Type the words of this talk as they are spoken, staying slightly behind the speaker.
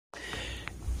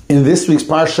In this week's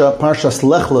Parsha, Parshas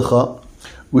Lech Licha,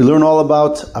 we learn all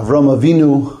about Avram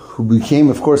Avinu, who became,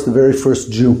 of course, the very first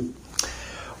Jew.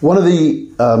 One of the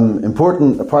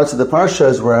important parts of the Parsha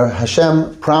is where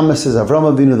Hashem promises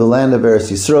Avram Avinu the land of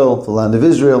Eretz Yisroel, the land of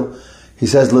Israel. He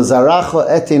says, "L'zaracha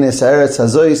etin es Eretz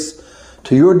hazois,"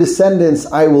 to your descendants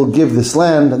I will give this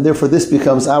land, and therefore this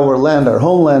becomes our land, our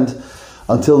homeland,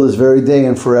 until this very day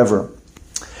and forever.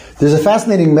 There's a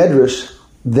fascinating medrash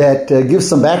that gives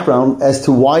some background as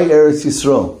to why Eretz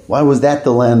Yisroel. Why was that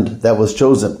the land that was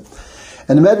chosen?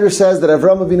 And the Medrash says that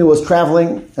Avram Avinu was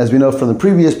traveling. As we know from the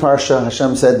previous Parsha,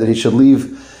 Hashem said that he should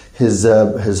leave his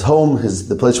home,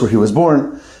 the place where he was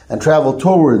born, and travel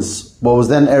towards what was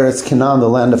then Eretz Canaan, the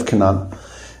land of Canaan.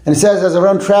 And he says, as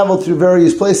Avram traveled through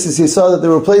various places, he saw that there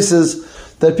were places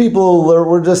that people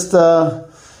were just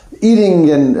eating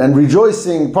and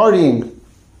rejoicing, partying.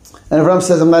 And Avram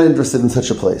says, I'm not interested in such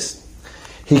a place.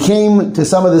 He came to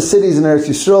some of the cities in Eretz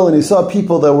Yisroel and he saw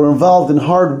people that were involved in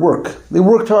hard work. They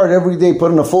worked hard every day,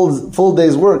 put in a full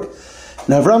day's work.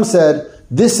 And Avram said,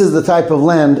 this is the type of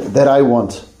land that I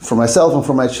want for myself and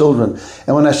for my children.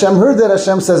 And when Hashem heard that,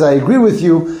 Hashem says, I agree with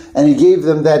you. And he gave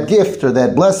them that gift or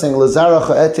that blessing,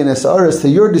 L'zaracha etin es haaretz, to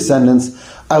your descendants,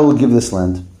 I will give this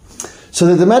land. So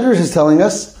that the Medrash is telling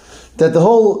us that the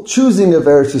whole choosing of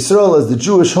Eretz Yisroel as the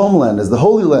Jewish homeland, as the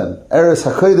Holy Land, Eretz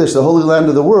HaKodesh, the Holy Land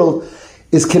of the world,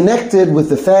 is connected with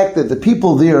the fact that the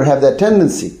people there have that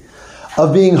tendency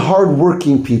of being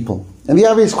hard-working people. And the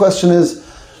obvious question is,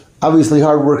 obviously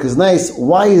hard work is nice,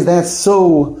 why is that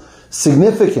so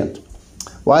significant?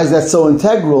 Why is that so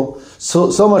integral?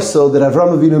 So much so that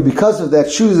Avram Avinu, because of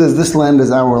that, chooses this land as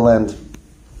our land.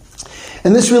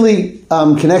 And this really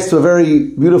connects to a very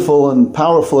beautiful and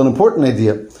powerful and important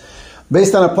idea.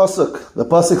 Based on a pasuk, the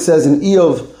pasuk says in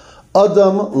Eov,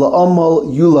 Adam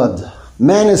la'amal yulad.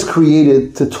 Man is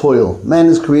created to toil. Man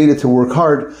is created to work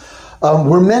hard.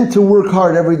 We're meant to work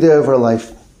hard every day of our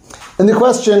life. And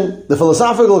the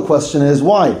philosophical question is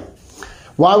why?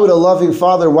 Why would a loving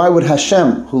Father, why would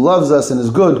Hashem, who loves us and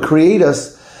is good, create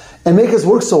us and make us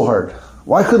work so hard?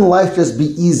 Why couldn't life just be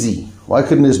easy? Why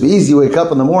couldn't it just be easy? Wake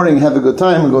up in the morning, have a good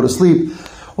time, and go to sleep?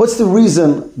 What's the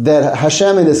reason that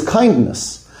Hashem in His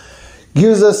kindness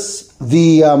gives us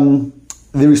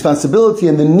the responsibility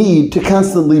and the need to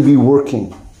constantly be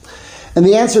working? And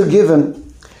the answer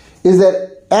given is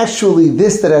that actually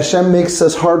this, that Hashem makes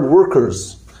us hard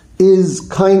workers, is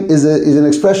an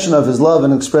expression of His love,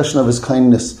 an expression of His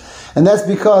kindness. And that's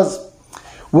because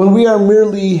when we are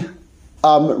merely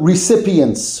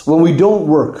recipients, when we don't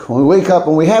work, when we wake up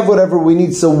and we have whatever we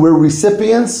need, so we're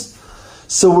recipients,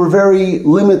 so we're very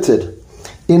limited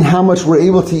in how much we're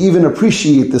able to even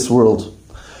appreciate this world.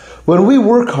 When we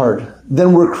work hard,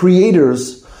 then we're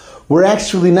creators. We're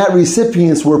actually not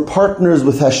recipients, we're partners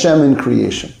with Hashem in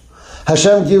creation.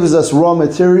 Hashem gives us raw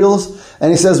materials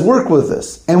and He says, work with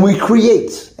this. And we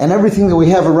create. And everything that we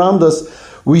have around us,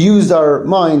 we use our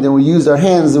mind and we use our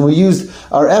hands and we use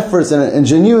our efforts and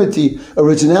ingenuity,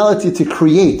 originality to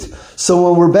create. So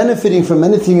when we're benefiting from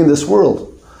anything in this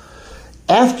world,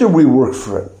 after we work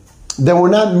for it, then we're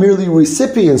not merely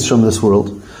recipients from this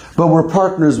world, but we're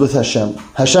partners with Hashem.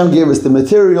 Hashem gave us the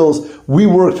materials, we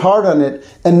worked hard on it,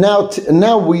 and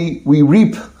now we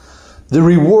reap the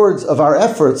rewards of our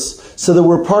efforts so that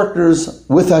we're partners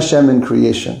with Hashem in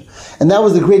creation. And that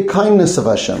was the great kindness of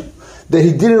Hashem, that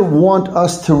He didn't want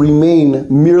us to remain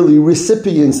merely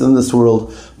recipients in this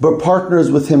world, but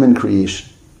partners with Him in creation.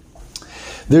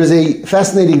 There's a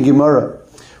fascinating Gemara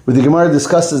where the Gemara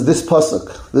discusses this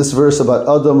pasuk, this verse about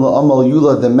Adam la'amal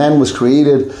yulad, that man was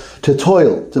created to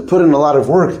toil, to put in a lot of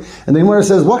work. And the Gemara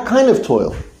says, what kind of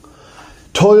toil?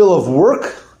 Toil of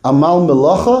work, amal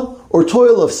melacha, or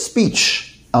toil of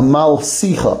speech, amal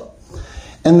sicha?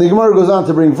 And the Gemara goes on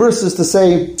to bring verses to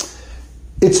say,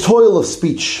 it's toil of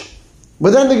speech.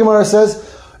 But then the Gemara says,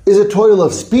 is it toil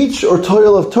of speech or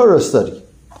toil of Torah study?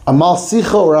 Amal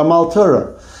sicha or amal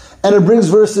Torah? And it brings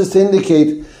verses to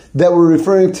indicate that we're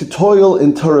referring to toil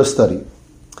in Torah study.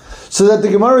 So that the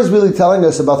Gemara is really telling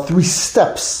us about 3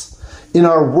 steps in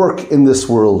our work in this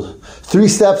world. 3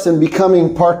 steps in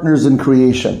becoming partners in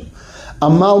creation.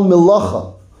 Amal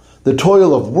milacha, the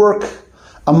toil of work.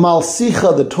 Amal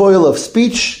sicha, the toil of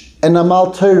speech. And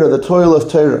amal Torah, the toil of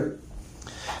Torah.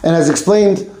 And as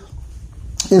explained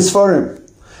in Sfarim,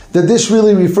 that this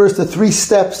really refers to 3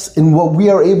 steps in what we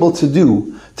are able to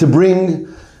do to bring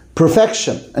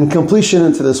perfection and completion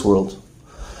into this world.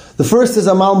 The first is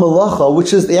amal melacha,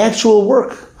 which is the actual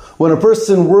work. When a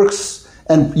person works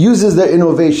and uses their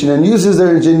innovation and uses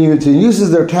their ingenuity and uses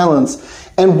their talents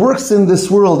and works in this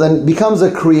world and becomes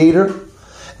a creator,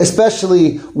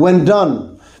 especially when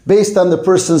done based on the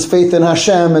person's faith in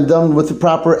Hashem and done with the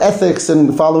proper ethics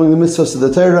and following the mitzvahs of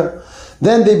the Torah,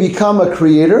 then they become a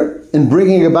creator in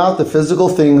bringing about the physical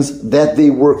things that they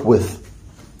work with.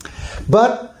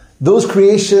 But those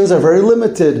creations are very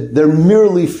limited. They're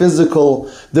merely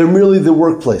physical. They're merely the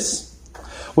workplace.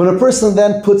 When a person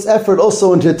then puts effort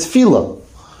also into tefillah,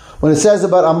 when it says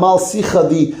about amal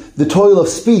sicha, the toil of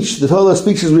speech, the toil of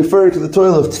speech is referring to the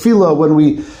toil of tefillah when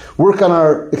we work on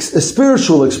our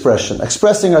spiritual expression,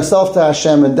 expressing ourselves to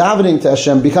Hashem and davening to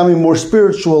Hashem, becoming more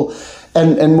spiritual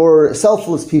and more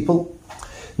selfless people,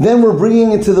 then we're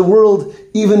bringing into the world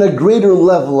even a greater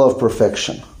level of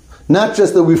perfection. Not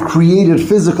just that we've created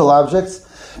physical objects,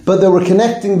 but that we're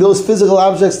connecting those physical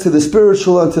objects to the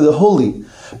spiritual and to the holy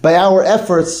by our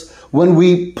efforts when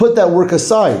we put that work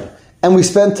aside and we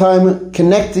spend time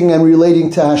connecting and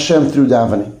relating to Hashem through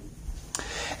davening.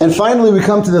 And finally, we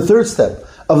come to the third step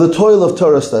of the toil of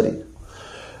Torah study.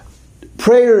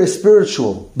 Prayer is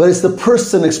spiritual, but it's the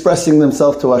person expressing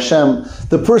themselves to Hashem,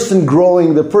 the person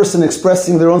growing, the person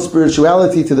expressing their own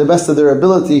spirituality to the best of their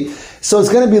ability. So it's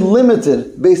going to be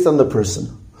limited based on the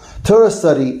person. Torah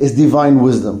study is divine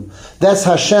wisdom. That's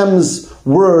Hashem's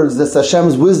words, that's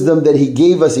Hashem's wisdom that He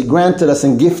gave us, He granted us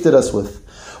and gifted us with.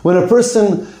 When a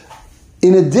person,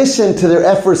 in addition to their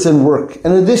efforts in work,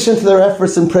 in addition to their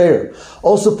efforts in prayer,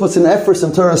 also puts in efforts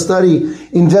in Torah study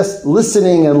in just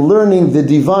listening and learning the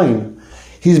divine,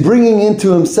 he's bringing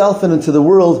into himself and into the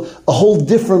world a whole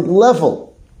different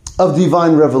level of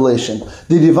divine revelation,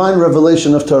 the divine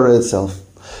revelation of Torah itself.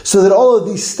 So that all of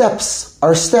these steps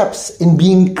are steps in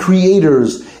being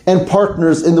creators and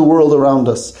partners in the world around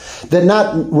us.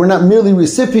 That we're not merely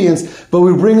recipients, but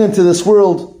we bring into this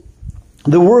world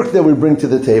the work that we bring to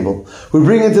the table. We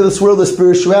bring into this world the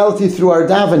spirituality through our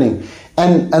davening.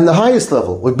 And the highest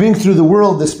level, we bring through the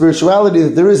world the spirituality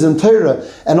that there is in Torah.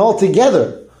 And all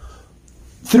together,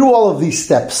 through all of these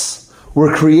steps,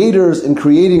 we're creators in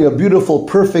creating a beautiful,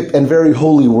 perfect, and very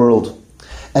holy world.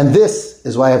 And this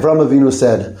is why Avraham Avinu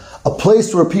said, a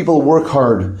place where people work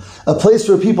hard, a place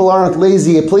where people aren't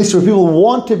lazy, a place where people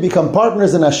want to become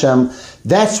partners in Hashem,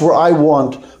 that's where I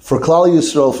want for Klal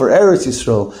Yisroel, for Eretz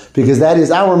Yisroel, because that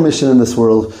is our mission in this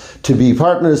world, to be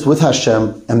partners with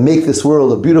Hashem and make this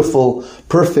world a beautiful,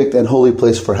 perfect, and holy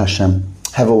place for Hashem.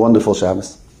 Have a wonderful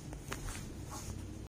Shabbos.